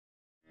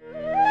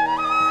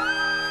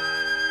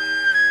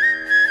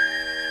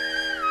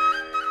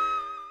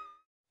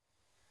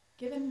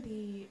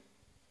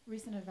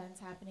recent events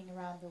happening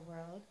around the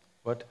world,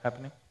 What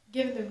happening?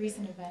 given the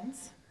recent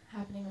events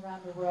happening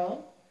around the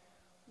world,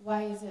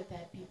 why is it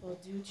that people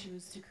do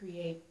choose to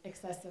create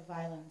excessive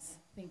violence,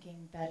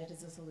 thinking that it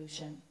is a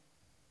solution?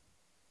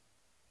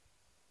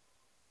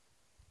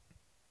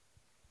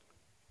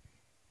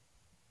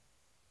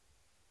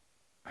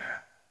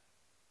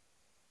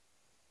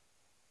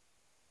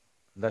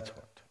 That's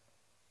what.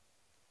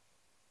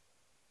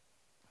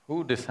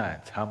 Who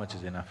decides how much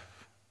is enough?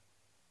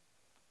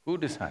 Who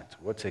decides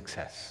what's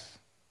excess?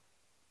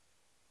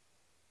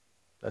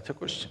 That's a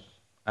question.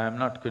 I am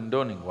not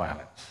condoning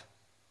violence.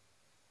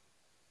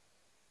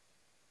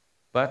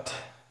 But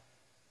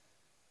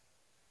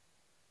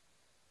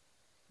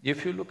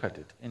if you look at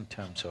it in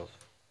terms of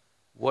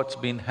what's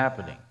been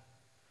happening,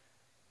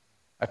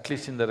 at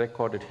least in the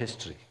recorded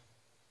history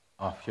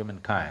of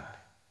humankind,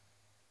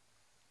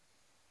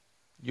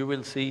 you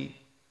will see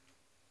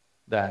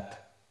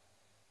that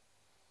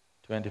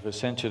 21st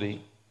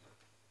century,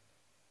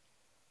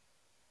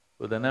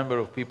 with the number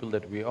of people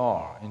that we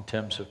are in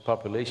terms of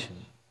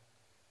population,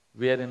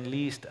 we are in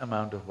least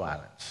amount of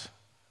violence.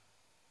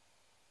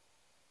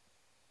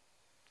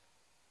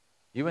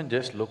 Even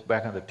just look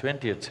back on the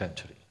 20th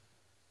century,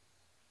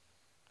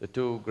 the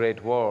two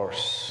great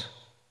wars,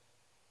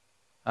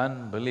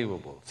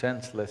 unbelievable,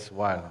 senseless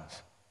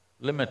violence,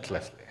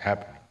 limitlessly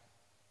happening.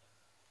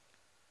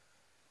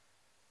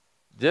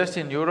 Just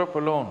in Europe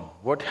alone,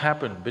 what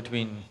happened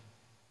between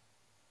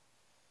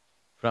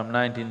from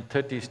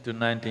 1930s to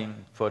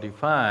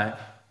 1945,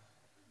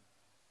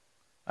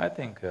 I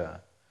think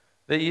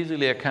they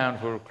easily account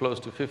for close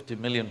to 50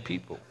 million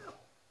people.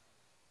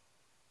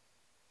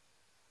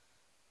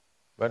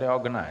 Very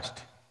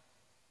organized.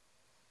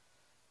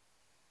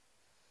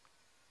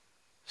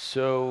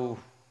 So,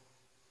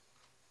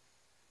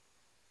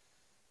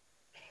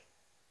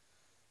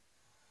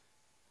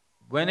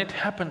 when it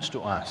happens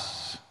to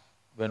us,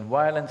 when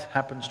violence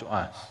happens to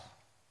us,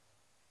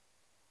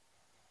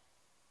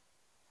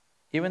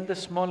 even the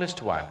smallest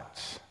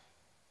violence,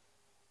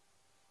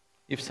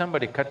 if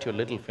somebody cut your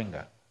little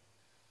finger,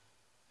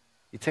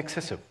 it's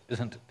excessive,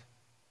 isn't it?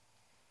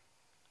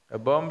 A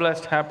bomb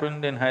blast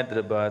happened in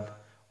Hyderabad,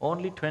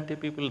 only 20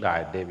 people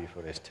died day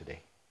before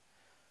yesterday.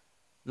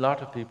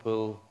 Lot of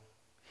people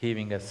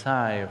heaving a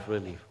sigh of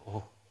relief,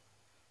 oh,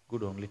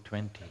 good, only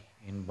 20.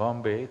 In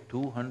Bombay,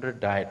 200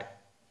 died.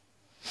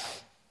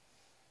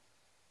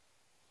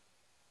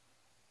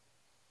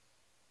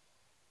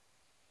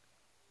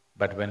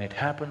 But when it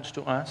happens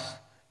to us,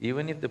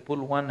 even if they pull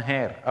one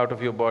hair out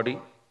of your body,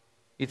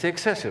 it's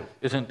excessive,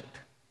 isn't it?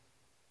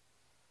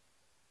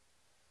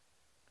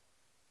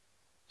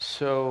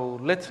 So,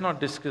 let's not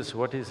discuss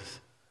what is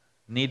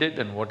needed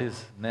and what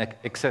is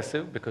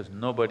excessive, because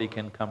nobody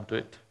can come to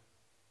it.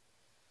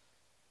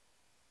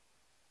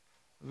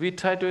 We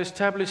try to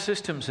establish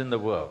systems in the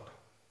world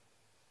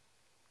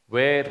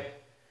where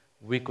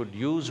we could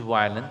use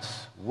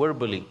violence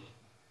verbally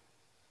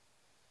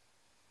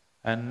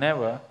and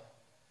never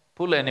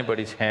pull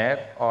anybody's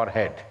hair or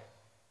head.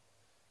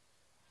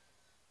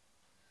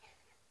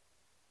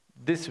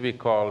 This we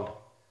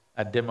call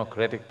a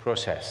democratic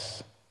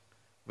process,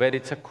 where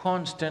it's a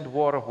constant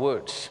war of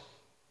words.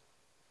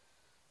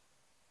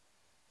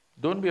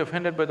 Don't be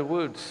offended by the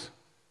words,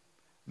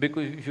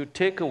 because if you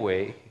take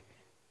away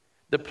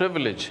the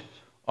privilege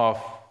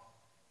of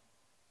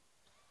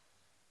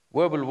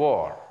verbal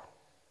war,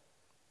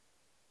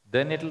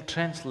 then it'll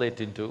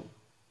translate into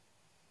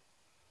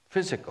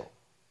physical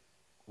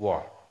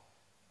war.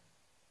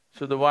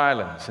 So the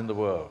violence in the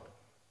world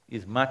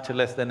is much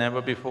less than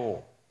ever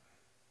before.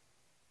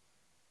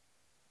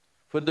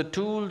 For the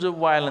tools of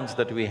violence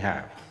that we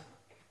have,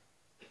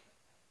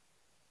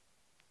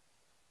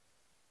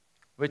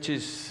 which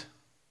is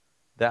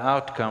the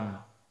outcome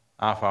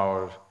of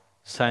our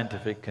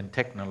scientific and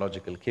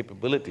technological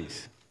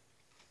capabilities,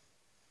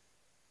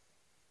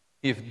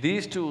 if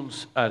these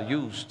tools are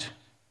used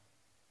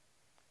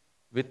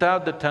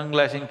without the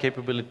tongue-lashing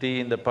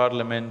capability in the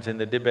parliaments, in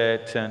the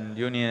debates and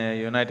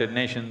United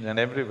Nations and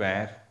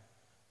everywhere,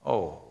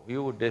 oh,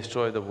 you would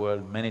destroy the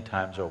world many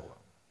times over.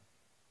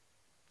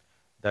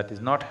 That is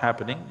not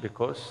happening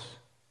because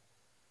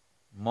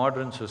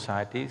modern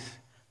societies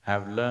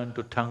have learned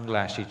to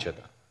tongue-lash each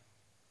other.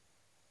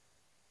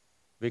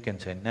 We can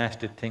say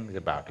nasty things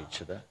about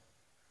each other.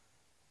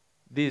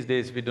 These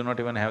days, we do not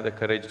even have the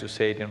courage to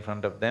say it in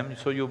front of them,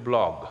 so you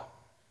blog.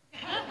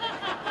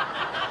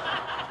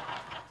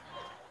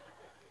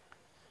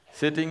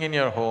 Sitting in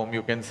your home,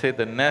 you can say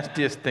the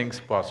nastiest things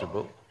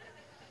possible.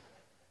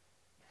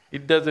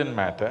 It doesn't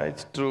matter,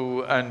 it's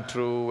true,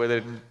 untrue,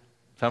 whether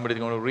somebody's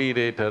going to read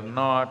it or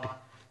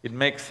not, it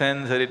makes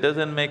sense or it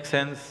doesn't make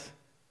sense,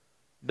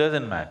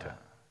 doesn't matter.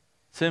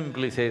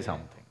 Simply say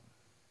something.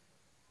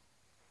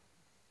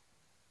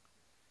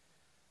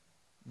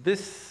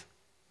 This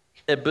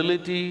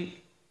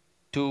ability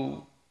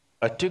to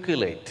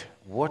articulate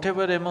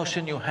whatever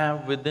emotion you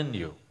have within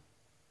you,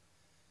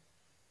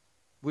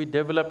 we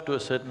developed to a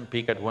certain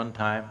peak at one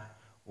time.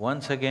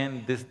 Once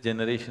again, this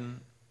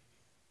generation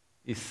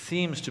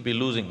seems to be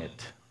losing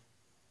it.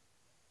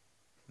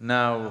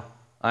 Now,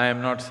 I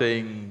am not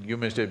saying you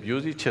must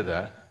abuse each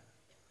other.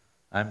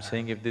 I'm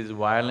saying if there's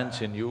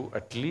violence in you,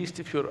 at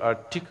least if you're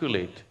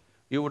articulate,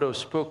 you would have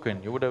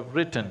spoken, you would have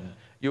written,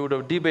 you would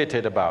have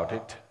debated about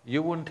it,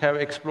 you wouldn't have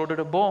exploded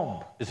a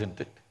bomb, isn't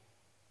it?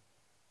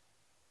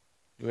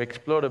 You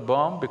explode a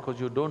bomb because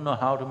you don't know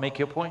how to make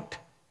your point.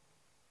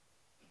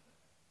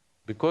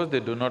 Because they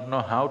do not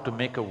know how to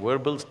make a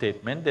verbal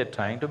statement, they're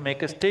trying to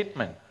make a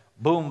statement.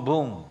 Boom,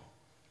 boom.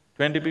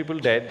 20 people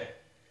dead,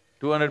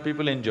 200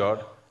 people injured,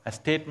 a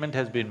statement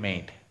has been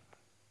made.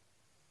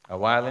 A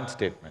violent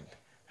statement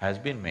has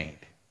been made.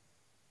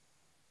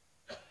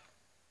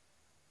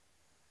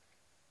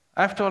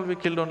 After all, we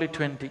killed only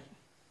 20.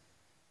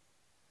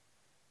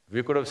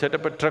 We could have set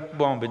up a truck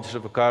bomb instead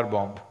of a car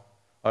bomb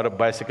or a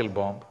bicycle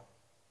bomb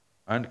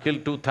and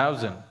killed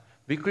 2,000.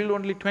 We killed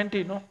only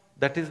 20, no?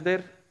 That is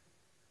their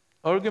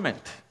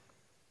argument.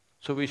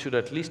 So we should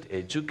at least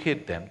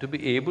educate them to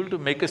be able to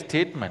make a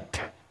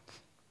statement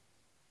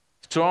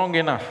strong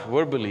enough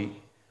verbally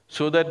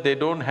so that they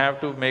don't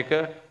have to make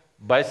a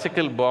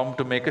bicycle bomb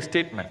to make a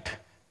statement.